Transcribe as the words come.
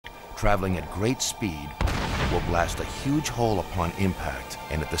traveling at great speed, will blast a huge hole upon impact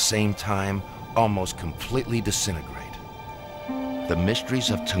and at the same time almost completely disintegrate. The mysteries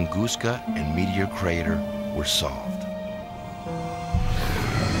of Tunguska and Meteor Crater were solved.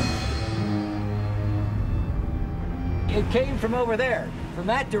 It came from over there, from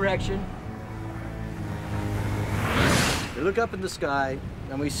that direction. We look up in the sky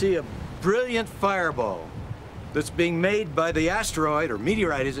and we see a brilliant fireball that's being made by the asteroid, or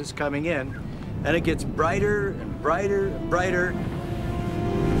meteorite as it's coming in, and it gets brighter and brighter and brighter.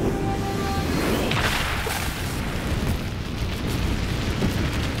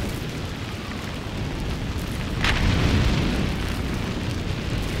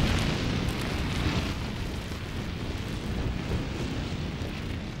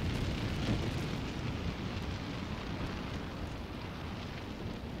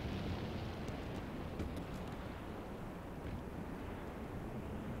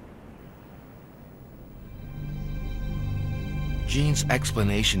 Gene's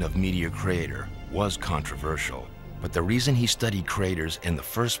explanation of Meteor Crater was controversial, but the reason he studied craters in the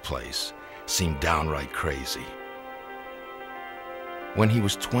first place seemed downright crazy. When he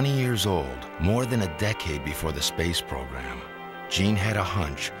was 20 years old, more than a decade before the space program, Gene had a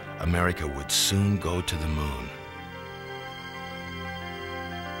hunch America would soon go to the moon.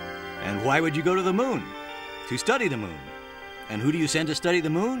 And why would you go to the moon? To study the moon. And who do you send to study the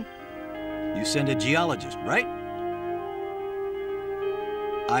moon? You send a geologist, right?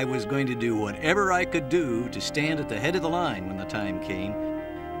 I was going to do whatever I could do to stand at the head of the line when the time came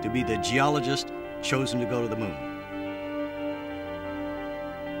to be the geologist chosen to go to the moon.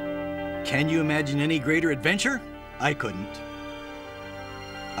 Can you imagine any greater adventure? I couldn't.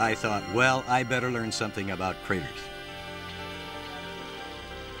 I thought, well, I better learn something about craters.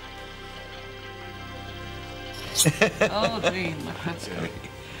 Oh, Gene, that's great.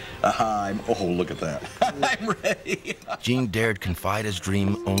 Oh, look at that. I'm ready. Gene dared confide his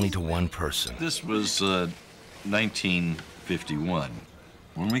dream only to one person. This was 1951.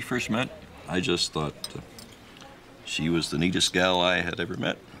 When we first met, I just thought she was the neatest gal I had ever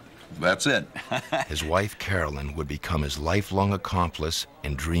met. That's it. His wife, Carolyn, would become his lifelong accomplice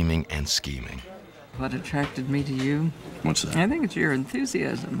in dreaming and scheming. What attracted me to you? What's that? I think it's your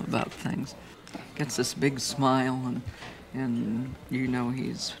enthusiasm about things. Gets this big smile, and you know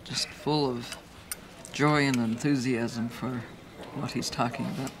he's just full of joy and enthusiasm for what he's talking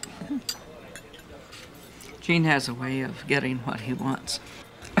about. Gene has a way of getting what he wants.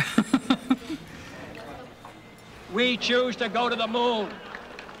 We choose to go to the moon.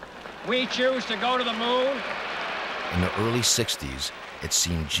 We choose to go to the moon. In the early 60s, it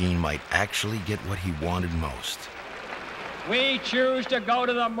seemed Gene might actually get what he wanted most. We choose to go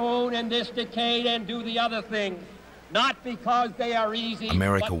to the moon in this decade and do the other things. Not because they are easy.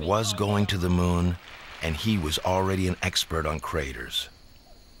 America was going to the moon, and he was already an expert on craters.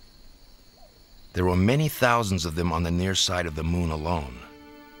 There were many thousands of them on the near side of the moon alone.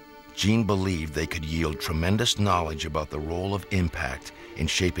 Gene believed they could yield tremendous knowledge about the role of impact in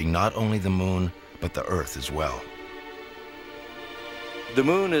shaping not only the moon, but the Earth as well. The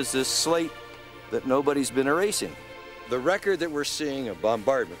moon is this slate that nobody's been erasing. The record that we're seeing of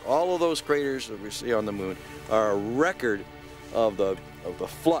bombardment, all of those craters that we see on the moon, are a record of the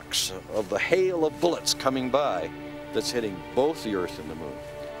flux, of the hail of bullets coming by that's hitting both the Earth and the moon.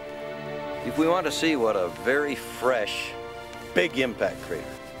 If we want to see what a very fresh, big impact crater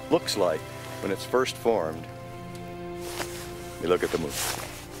looks like when it's first formed, we look at the moon.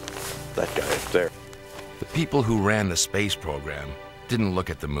 That guy up there. The people who ran the space program didn't look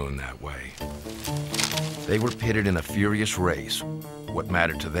at the moon that way. They were pitted in a furious race. What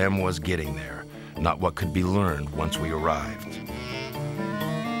mattered to them was getting there, not what could be learned once we arrived.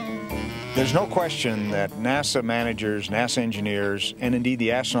 There's no question that NASA managers, NASA engineers, and indeed the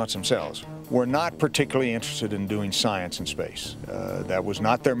astronauts themselves were not particularly interested in doing science in space. That was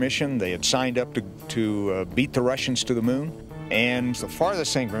not their mission. They had signed up to beat the Russians to the moon. And the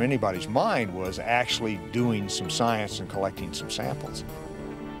farthest thing from anybody's mind was actually doing some science and collecting some samples.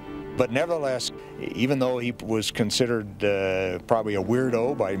 But nevertheless, even though he was considered probably a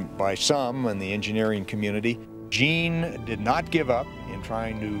weirdo by some in the engineering community, Gene did not give up in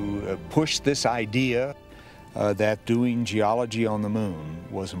trying to push this idea that doing geology on the moon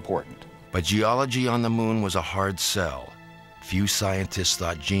was important. But geology on the moon was a hard sell. Few scientists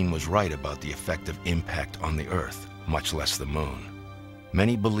thought Gene was right about the effect of impact on the Earth, much less the moon.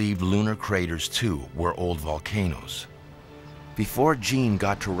 Many believed lunar craters, too, were old volcanoes. Before Gene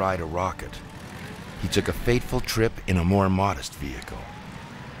got to ride a rocket, he took a fateful trip in a more modest vehicle.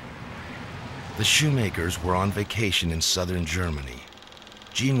 The Shoemakers were on vacation in southern Germany.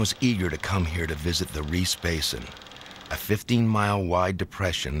 Gene was eager to come here to visit the Reese Basin, a 15-mile wide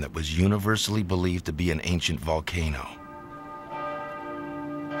depression that was universally believed to be an ancient volcano.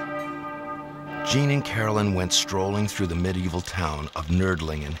 Gene and Carolyn went strolling through the medieval town of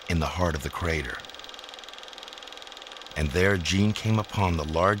Nördlingen in the heart of the crater. And there Gene came upon the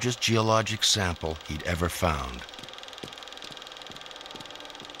largest geologic sample he'd ever found.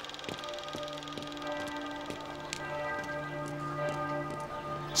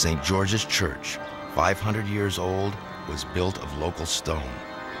 St. George's Church, 500 years old, was built of local stone.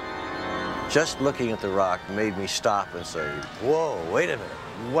 Just looking at the rock made me stop and say, whoa, wait a minute,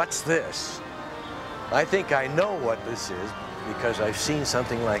 what's this? I think I know what this is because I've seen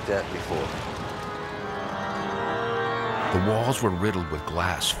something like that before. The walls were riddled with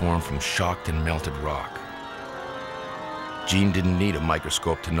glass formed from shocked and melted rock. Gene didn't need a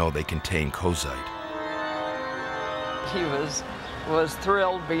microscope to know they contained kozite. He was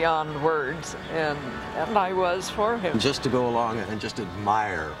thrilled beyond words, and I was for him. Just to go along and just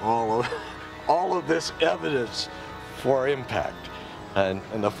admire all of this evidence for impact and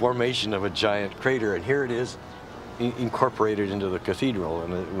the formation of a giant crater, and here it is incorporated into the cathedral,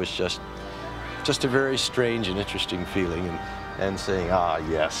 and it was just a very strange and interesting feeling, and saying, ah,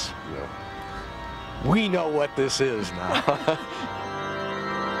 yes, you know, we know what this is now.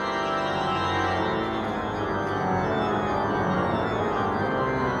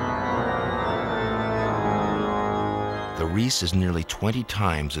 The Reese is nearly 20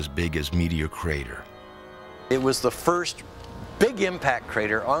 times as big as Meteor Crater. It was the first big impact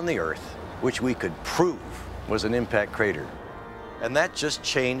crater on the Earth, which we could prove was an impact crater. And that just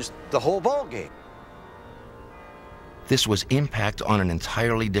changed the whole ballgame. This was impact on an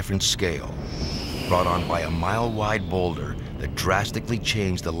entirely different scale, brought on by a mile-wide boulder that drastically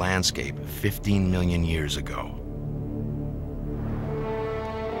changed the landscape 15 million years ago.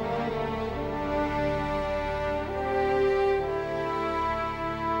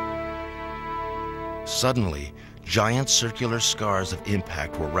 Suddenly, giant circular scars of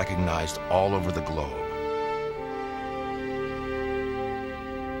impact were recognized all over the globe.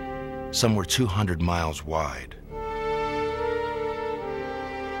 Some were 200 miles wide.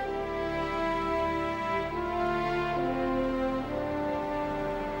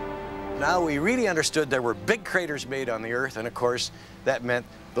 Now we really understood there were big craters made on the Earth, and of course that meant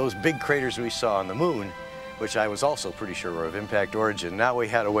those big craters we saw on the Moon, which I was also pretty sure were of impact origin. Now we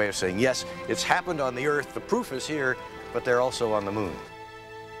had a way of saying, yes, it's happened on the Earth, the proof is here, but they're also on the Moon.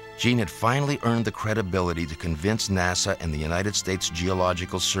 Gene had finally earned the credibility to convince NASA and the United States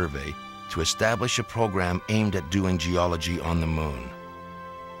Geological Survey to establish a program aimed at doing geology on the Moon.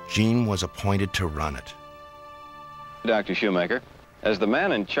 Gene was appointed to run it. Dr. Shoemaker, as the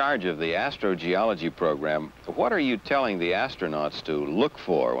man in charge of the astrogeology program, what are you telling the astronauts to look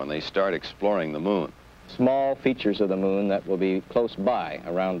for when they start exploring the Moon? Small features of the Moon that will be close by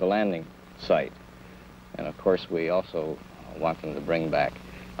around the landing site. And of course, we also want them to bring back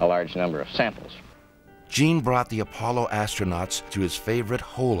a large number of samples. Gene brought the Apollo astronauts to his favorite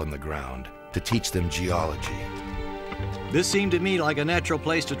hole in the ground to teach them geology. This seemed to me like a natural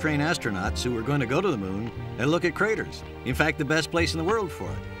place to train astronauts who were going to go to the Moon and look at craters. In fact, the best place in the world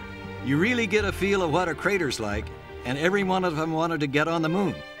for it. You really get a feel of what a crater's like, and every one of them wanted to get on the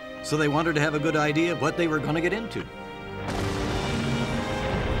Moon. So they wanted to have a good idea of what they were going to get into.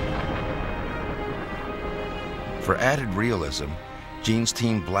 For added realism, Gene's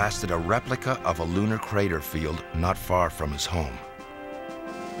team blasted a replica of a lunar crater field not far from his home.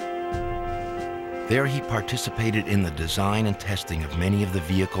 There he participated in the design and testing of many of the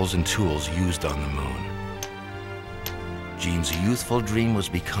vehicles and tools used on the Moon. Gene's youthful dream was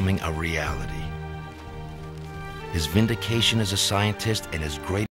becoming a reality. His vindication as a scientist and his great